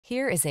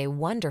Here is a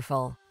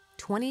wonderful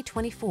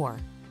 2024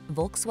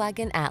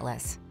 Volkswagen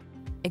Atlas.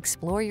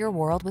 Explore your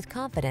world with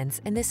confidence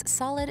in this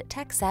solid,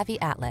 tech-savvy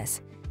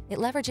Atlas. It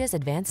leverages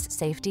advanced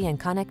safety and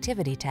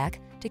connectivity tech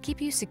to keep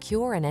you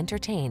secure and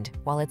entertained,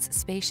 while its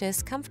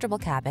spacious, comfortable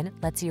cabin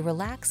lets you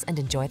relax and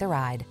enjoy the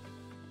ride.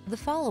 The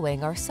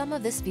following are some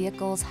of this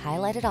vehicle's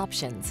highlighted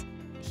options: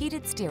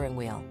 heated steering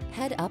wheel,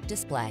 head-up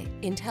display,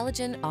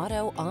 intelligent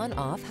auto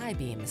on-off high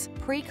beams,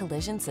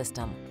 pre-collision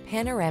system,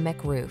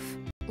 panoramic roof,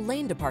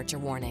 lane departure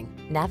warning,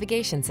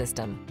 navigation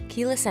system,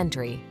 keyless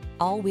entry,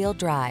 all-wheel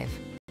drive,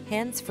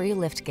 hands-free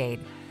liftgate.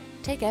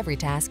 Take every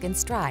task in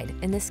stride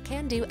in this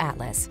can-do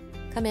Atlas.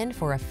 Come in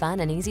for a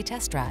fun and easy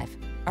test drive.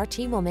 Our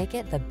team will make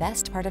it the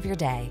best part of your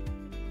day.